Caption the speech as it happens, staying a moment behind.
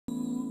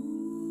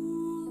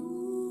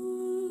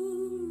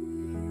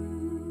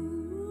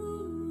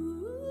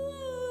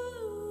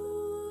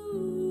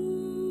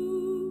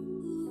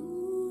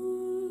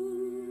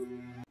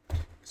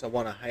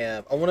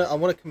because I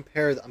want to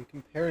compare. I'm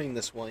comparing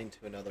this wine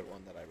to another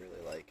one that I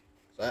really like.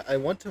 So I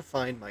want to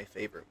find my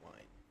favorite wine.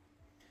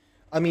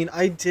 I mean,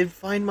 I did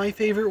find my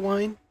favorite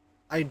wine.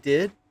 I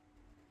did,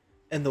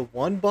 and the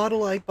one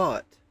bottle I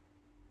bought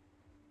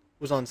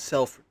was on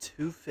sale for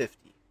 $2.50.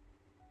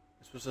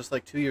 This was just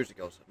like 2 years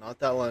ago, so not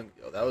that long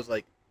ago. That was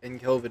like in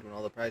COVID when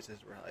all the prices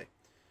were high,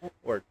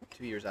 or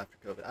 2 years after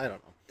COVID. I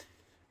don't know.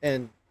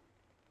 And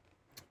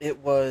it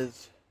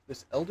was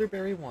this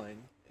elderberry wine.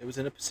 It was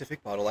in a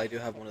Pacific bottle. I do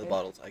have one of the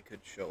bottles I could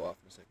show off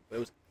in a second. But it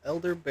was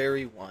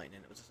elderberry wine,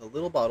 and it was just a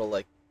little bottle,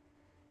 like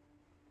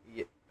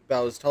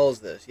about as tall as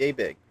this, yay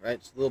big, right?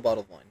 Just a little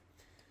bottle of wine.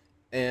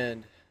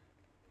 And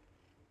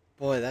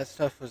boy, that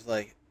stuff was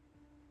like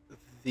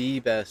the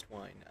best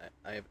wine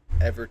I've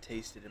ever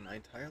tasted in my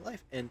entire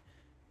life. And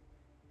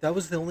that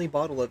was the only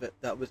bottle of it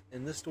that was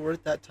in the store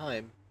at that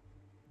time,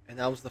 and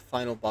that was the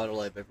final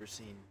bottle I've ever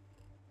seen.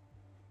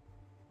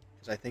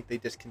 Because I think they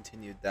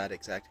discontinued that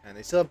exact kind.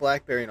 They still have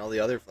blackberry and all the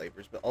other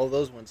flavors, but all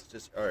those ones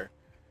just are...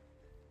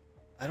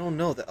 I don't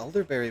know, the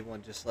elderberry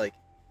one just like...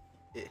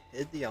 It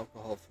hid the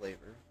alcohol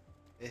flavor.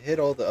 It hid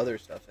all the other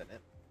stuff in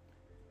it.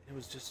 It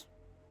was just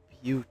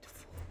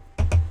beautiful.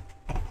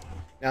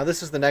 Now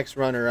this is the next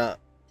runner-up,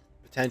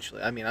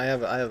 potentially. I mean, I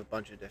have a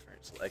bunch of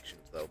different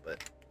selections, though, but...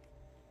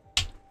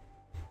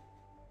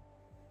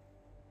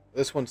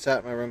 This one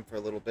sat in my room for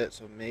a little bit,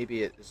 so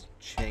maybe it has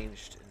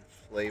changed in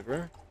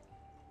flavor.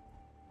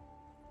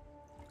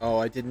 Oh,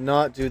 I did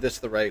not do this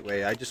the right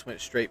way. I just went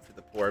straight for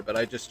the pour, but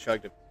I just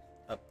chugged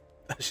a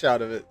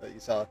shot of it that you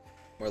saw.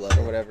 Or love,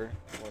 or whatever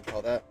you want to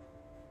call that.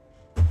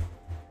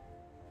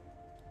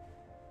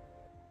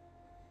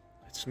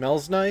 It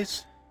smells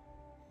nice.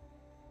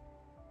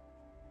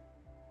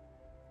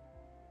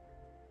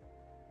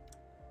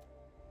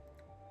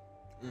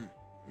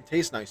 It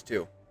tastes nice,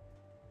 too.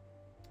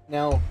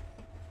 Now...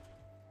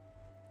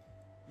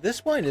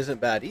 This wine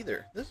isn't bad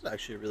either. This is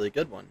actually a really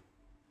good one.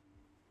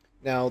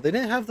 Now, they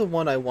didn't have the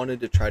one I wanted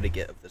to try to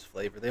get of this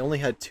flavor. They only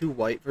had 2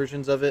 white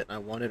versions of it, and I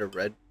wanted a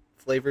red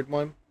flavored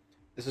one.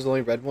 This is the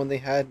only red one they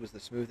had, was the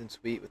smooth and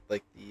sweet with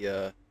like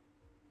the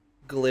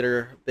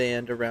glitter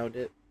band around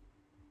it.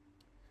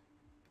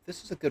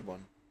 This is a good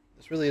one.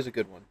 This really is a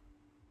good one.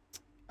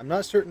 I'm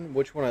not certain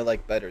which one I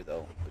like better,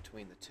 though,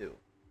 between the two.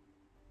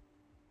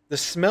 The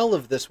smell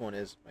of this one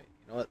is... Wait,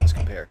 you know what? Let's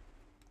compare.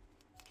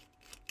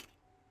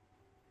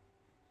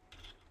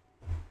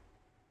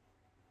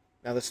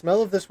 Now, the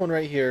smell of this one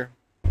right here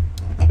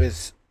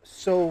is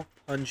so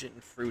pungent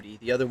and fruity.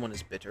 The other one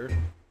is bitter.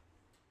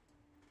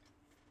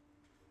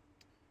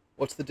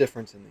 What's the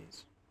difference in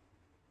these?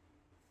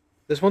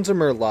 This one's a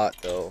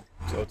Merlot, though,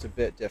 so it's a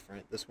bit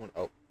different. This one...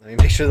 Oh, let me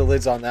make sure the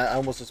lid's on that. I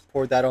almost just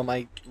poured that on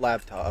my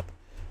laptop.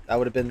 That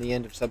would have been the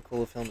end of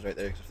Subcola Films right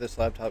there, because if this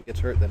laptop gets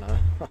hurt, then I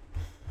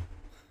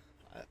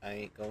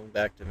ain't going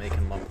back to making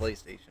them on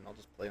PlayStation. I'll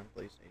just play on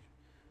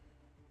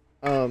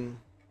PlayStation.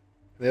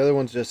 The other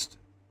one's just...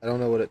 I don't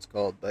know what it's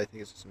called, but I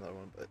think it's just another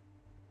one, but...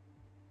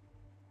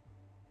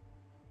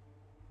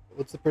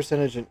 What's the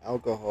percentage in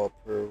alcohol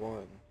per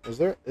one? Is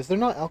there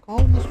not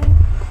alcohol in this one?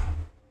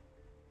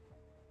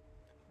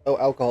 Oh,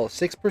 alcohol.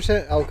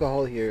 6%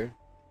 alcohol here.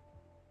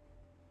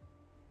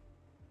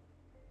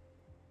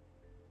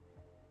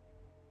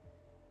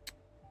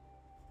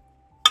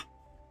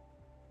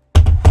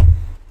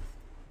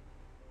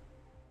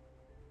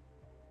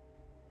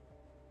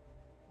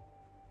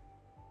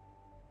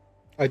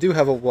 I do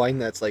have a wine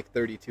that's like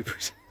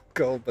 32%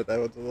 alcohol, but that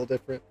one's a little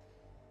different.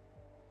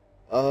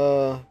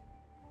 How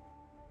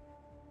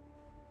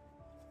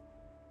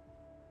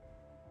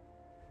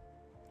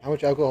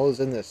much alcohol is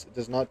in this? It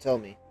does not tell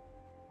me.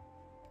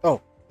 Oh,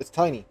 it's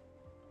tiny.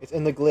 It's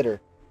in the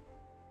glitter.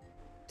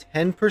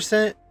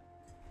 10%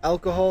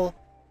 alcohol,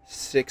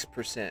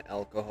 6%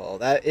 alcohol.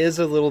 That is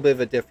a little bit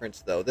of a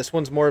difference, though. This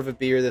one's more of a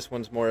beer. This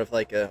one's more of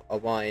like a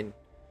wine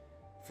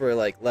for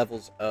like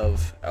levels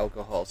of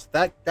alcohol. So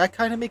that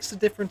kind of makes a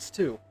difference,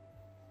 too.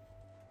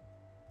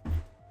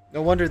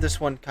 No wonder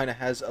this one kind of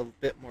has a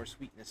bit more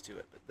sweetness to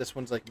it. But this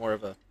one's like more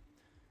of a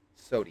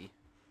sody.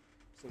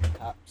 Sody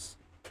tops.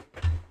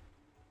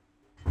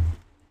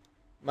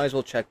 Might as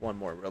well check one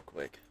more real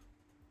quick.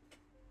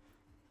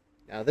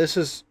 Now this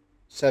is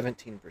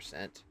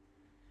 17%.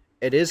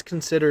 It is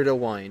considered a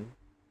wine,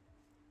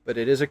 but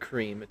it is a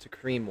cream. It's a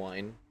cream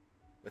wine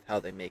with how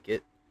they make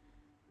it.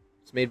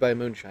 It's made by a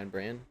moonshine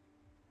brand.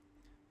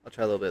 I'll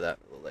try a little bit of that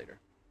a little later.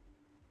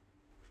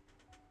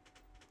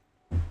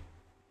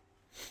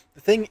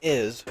 The thing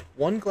is,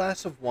 1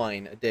 glass of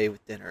wine a day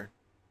with dinner.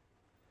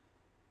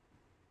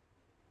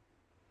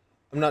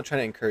 I'm not trying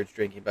to encourage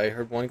drinking, but I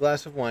heard 1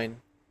 glass of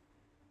wine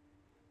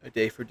a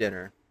day for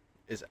dinner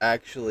is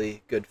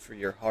actually good for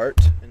your heart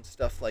and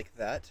stuff like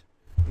that.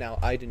 Now,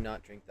 I do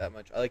not drink that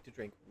much. I like to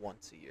drink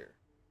once a year.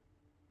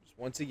 Just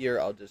once a year,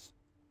 I'll just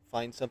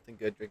find something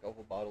good, drink a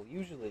whole bottle.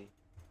 Usually,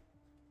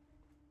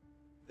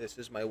 this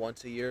is my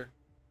once a year.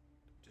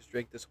 Just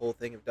drink this whole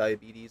thing of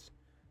diabetes,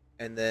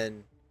 and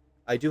then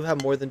I do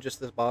have more than just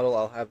this bottle.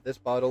 I'll have this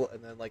bottle,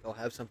 and then like I'll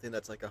have something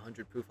that's like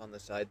 100 proof on the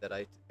side that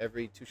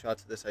every 2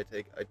 shots of this I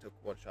took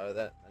 1 shot of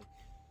that. And then,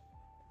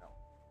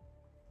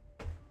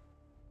 you know.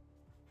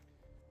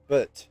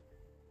 But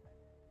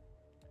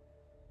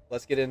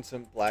let's get in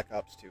some Black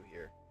Ops 2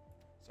 here.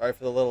 Sorry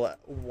for the little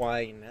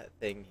wine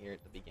thing here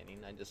at the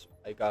beginning.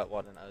 I got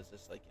one and I was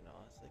just like,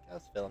 I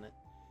was feeling it.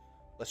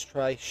 Let's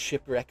try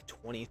Shipwreck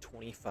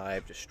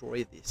 2025.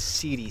 Destroy the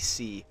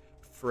CDC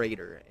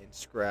freighter and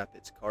scrap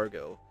its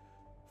cargo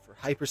for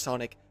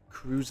hypersonic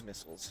cruise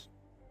missiles.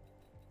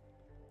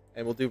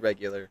 And we'll do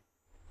regular.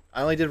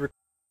 I only did in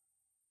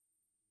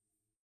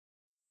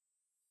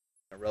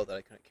a row that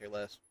I couldn't care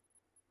less.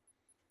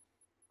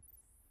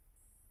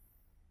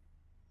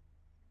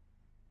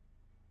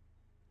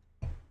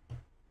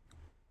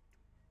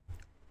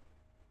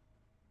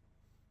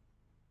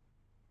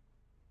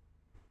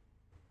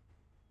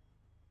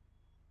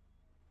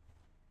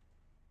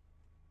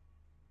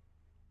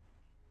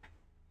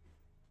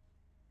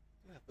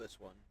 This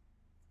one.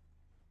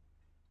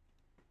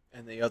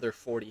 And the other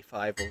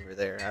 45 over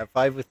there. I have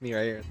 5 with me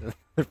right here, and the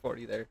other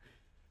 40 there.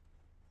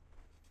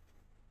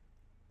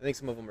 I think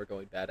some of them are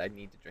going bad. I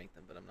need to drink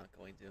them, but I'm not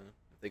going to.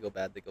 If they go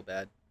bad, they go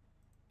bad.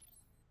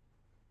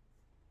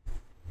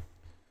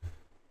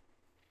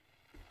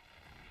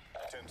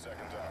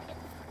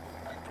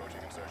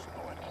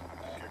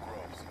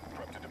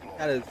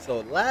 That is so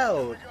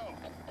loud.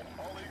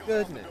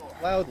 Goodness,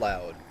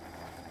 loud.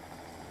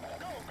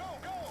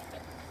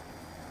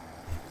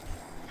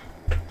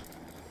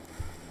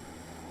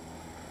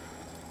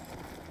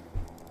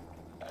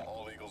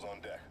 All eagles on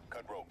deck.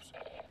 Cut ropes.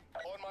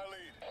 On my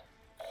lead.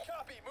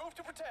 Copy. Move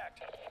to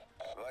protect.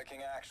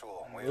 Viking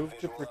actual. Move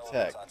to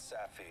protect. That's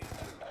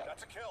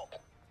a kill.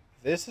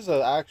 This is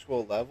an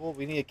actual level.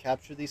 We need to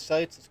capture these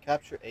sites. Let's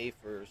capture A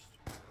first.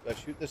 Do I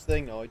shoot this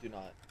thing? No, I do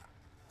not.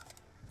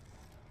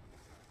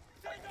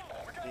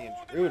 The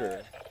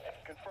intruder.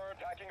 Confirmed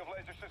hacking of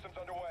laser systems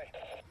underway.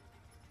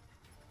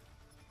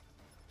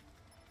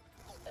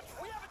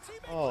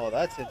 Oh,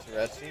 that's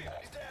interesting.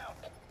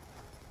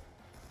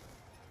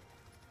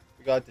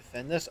 We gotta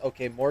defend this?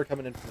 Okay, more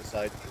coming in from the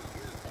side.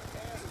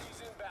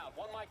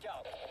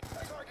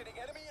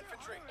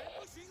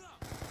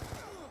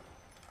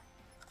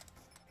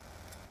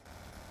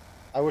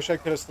 I wish I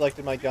could have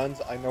selected my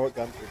guns. I know what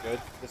guns are good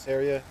for this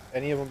area.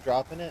 Any of them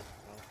dropping it?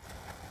 No.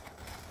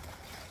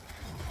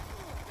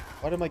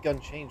 Why did my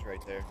gun change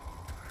right there?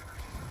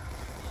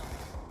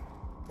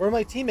 Where are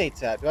my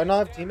teammates at? Do I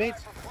not have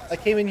teammates? I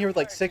came in here with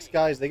like 6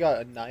 guys. They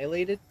got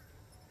annihilated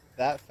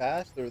that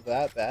fast? They're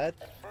that bad?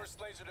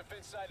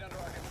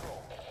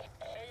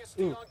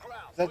 Ooh,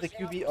 is that the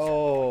QB?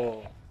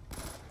 Oh.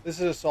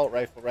 This is assault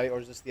rifle, right? Or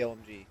is this the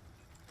LMG?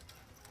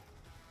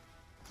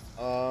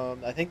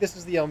 I think this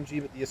is the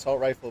LMG, but the assault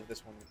rifle of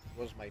this one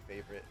was my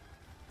favorite.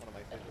 One of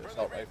my favorite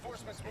assault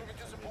rifles.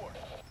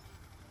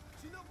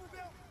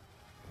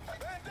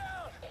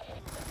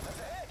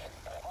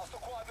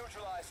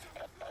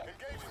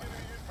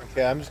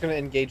 Okay, I'm just gonna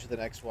engage the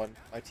next one.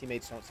 My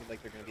teammates don't seem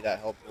like they're gonna be that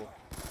helpful.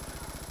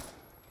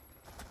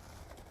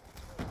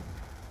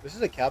 This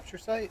is a capture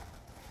site?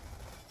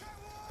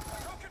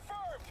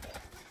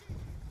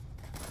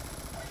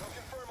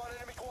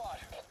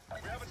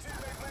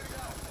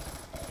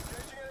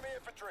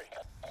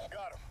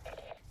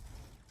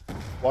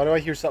 Why do I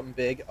hear something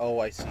big? Oh,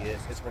 I see it.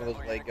 It's one of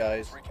those leg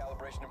guys.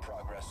 Recalibration in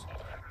progress.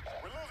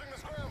 We're losing the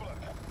scrambler.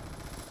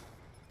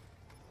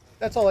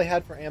 That's all I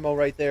had for ammo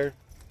right there.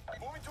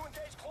 Moving to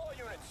engage claw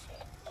units.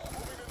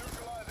 Moving to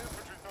neutralize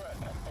infantry threat.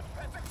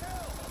 That's a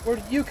kill. Where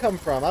did you come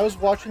from? I was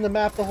watching the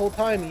map the whole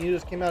time and you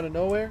just came out of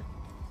nowhere?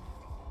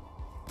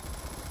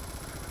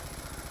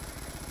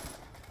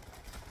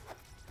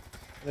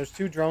 And there's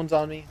 2 drones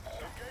on me.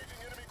 Engaging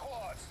enemy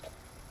quads.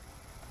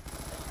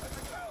 That's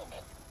a kill.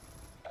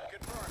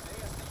 Confirmed.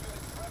 ASD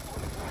units prep for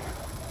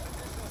deployment.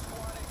 Additional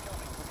squad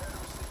incoming. Prepare to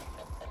receive.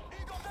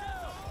 Eagle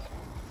down.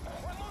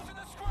 We're losing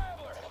the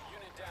scrambler.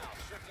 Unit down.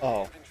 Shifting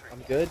Oh, infantry.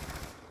 I'm good?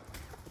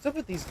 What's up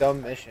with these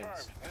dumb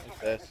missions like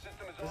this?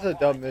 This is a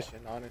dumb mission,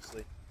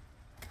 honestly.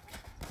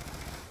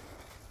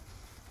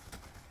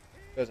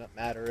 Doesn't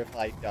matter if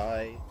I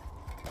die.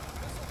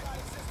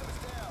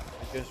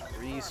 I just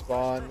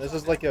respawn. This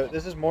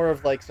is more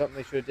of like something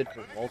they should have did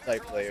for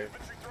multiplayer.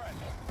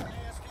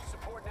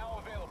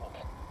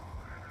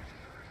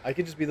 I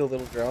could just be the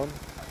little drone.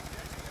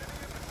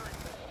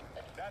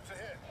 That's a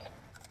hit.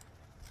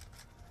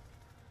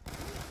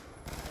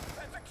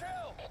 That's a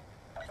kill.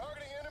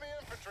 Targeting enemy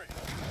infantry.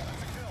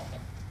 That's a kill.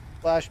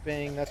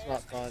 Flashbang, that's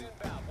not fun.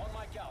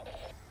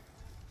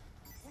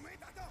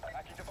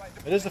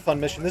 It is a fun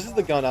mission. This is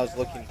the gun I was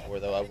looking for,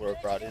 though. I would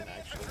have brought in,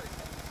 actually.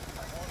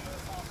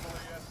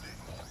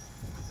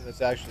 It's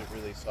actually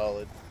really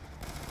solid.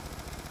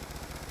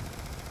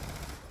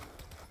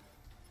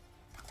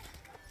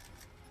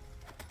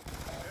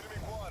 Enemy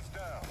quads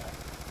down.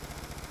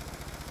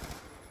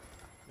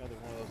 Another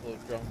one of those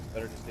little drones.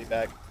 Better to stay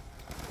back.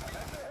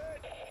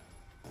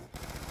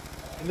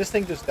 Can this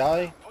thing just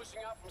die?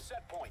 Pushing out from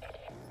set point.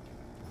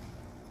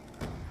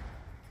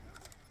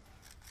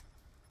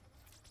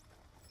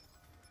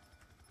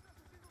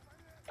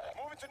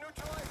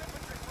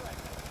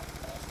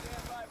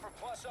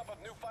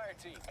 fire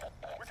team.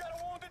 We got a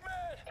wounded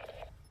man!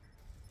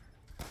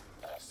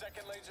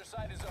 Second laser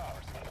site is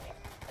ours.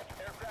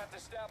 Aircraft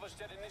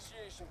established at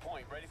initiation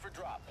point, ready for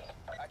drop.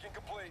 I can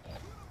complete.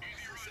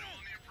 Easy runner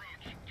on the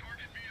approach.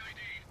 Target BID.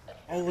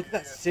 Oh, look at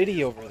that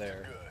city over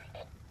there.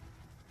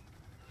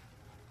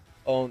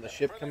 Oh, and the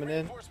ship coming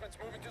in. Reinforcements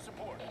moving to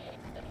support.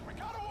 We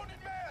got a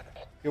wounded man!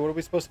 Okay, what are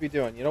we supposed to be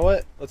doing? You know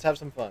what? Let's have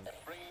some fun.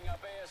 Bringing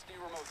up ASD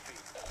remote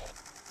feed.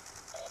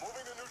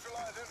 Moving to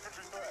neutralize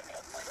infantry threat.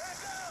 Man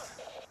down!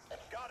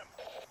 Got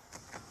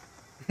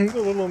him.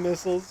 The little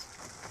missiles.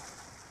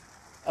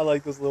 I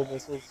like those little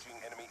missiles.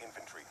 Engaging enemy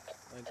infantry.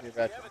 Reminds me of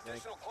We Ratchet have and Clank.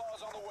 additional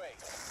claws on the way.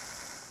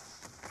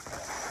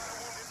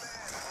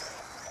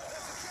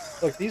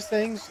 Look, these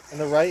things in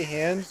the right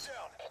hands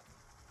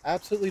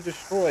absolutely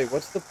destroy.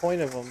 What's the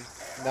point of them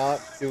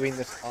not doing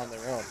this on their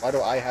own? Why do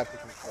I have to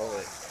control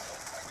it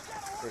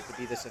for it to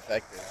be this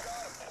effective?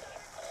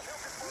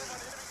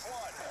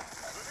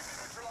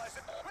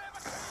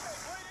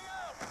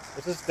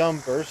 What's this dumb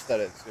burst that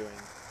it's doing?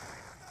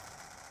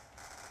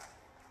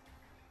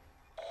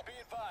 Be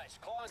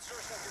advised, claw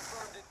insertion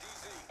confirmed at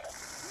DZ.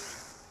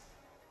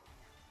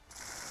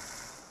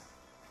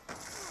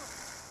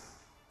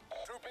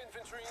 Troop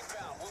infantry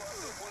inbound. We'll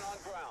update when on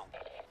ground.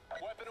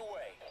 Weapon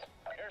away.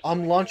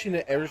 I'm launching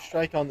an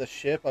airstrike on the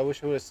ship. I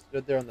wish I would have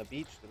stood there on the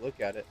beach to look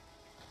at it.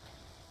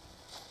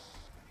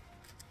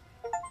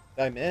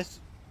 Did I miss?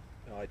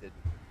 No, I didn't.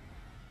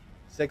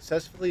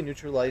 Successfully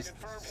neutralized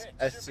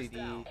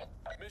SCD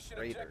Mission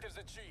Raider. objectives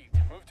achieved.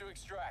 Move to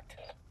extract.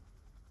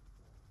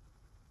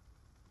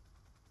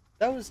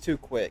 That was too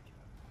quick.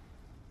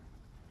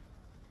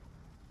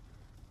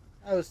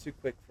 That was too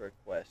quick for a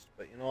quest,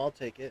 but you know, I'll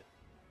take it.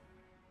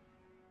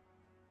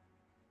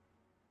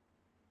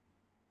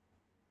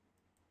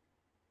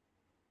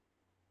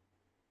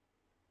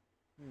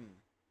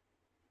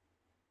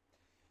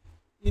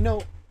 You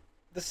know,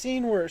 the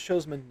scene where it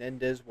shows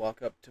Menendez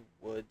walk up to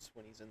Woods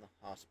when he's in the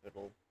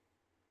hospital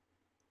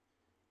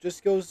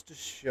just goes to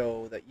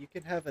show that you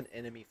can have an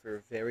enemy for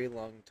a very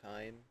long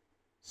time.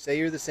 Say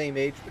you're the same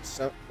age,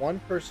 but one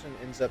person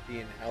ends up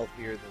being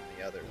healthier than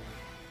the other one.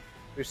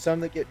 There's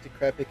some that get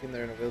decrepit and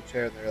they're in a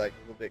wheelchair and they're like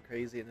a little bit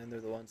crazy, and then they're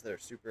the ones that are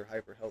super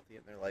hyper healthy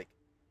and they're like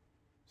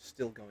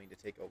still going to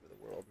take over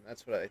the world. And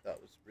that's what I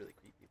thought was really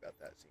creepy about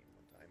that scene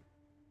one time.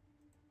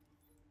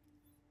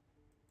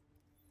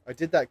 I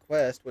did that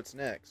quest. What's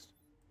next?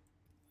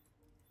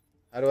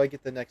 How do I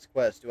get the next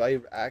quest? Do I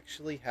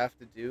actually have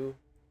to do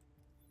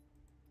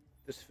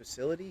this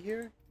facility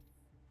here?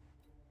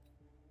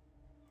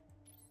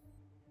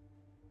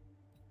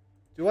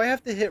 Do I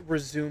have to hit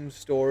resume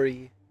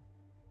story?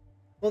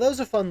 Well, that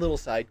was a fun little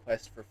side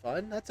quest for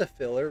fun. That's a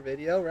filler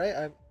video,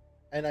 right?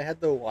 And I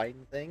had the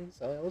wine thing,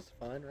 so it was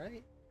fun,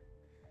 right?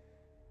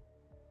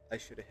 I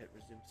should have hit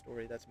resume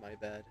story. That's my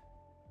bad.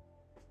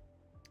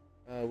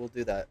 We'll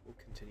do that. We'll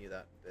continue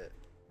that in a bit.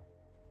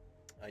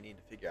 I need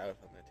to figure out if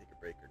I'm going to take a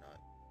break or not.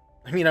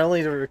 I mean, I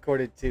only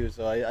recorded 2,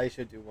 so I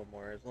should do one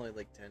more. It's only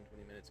like 10,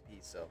 20 minutes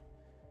piece, so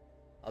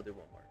I'll do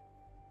one more.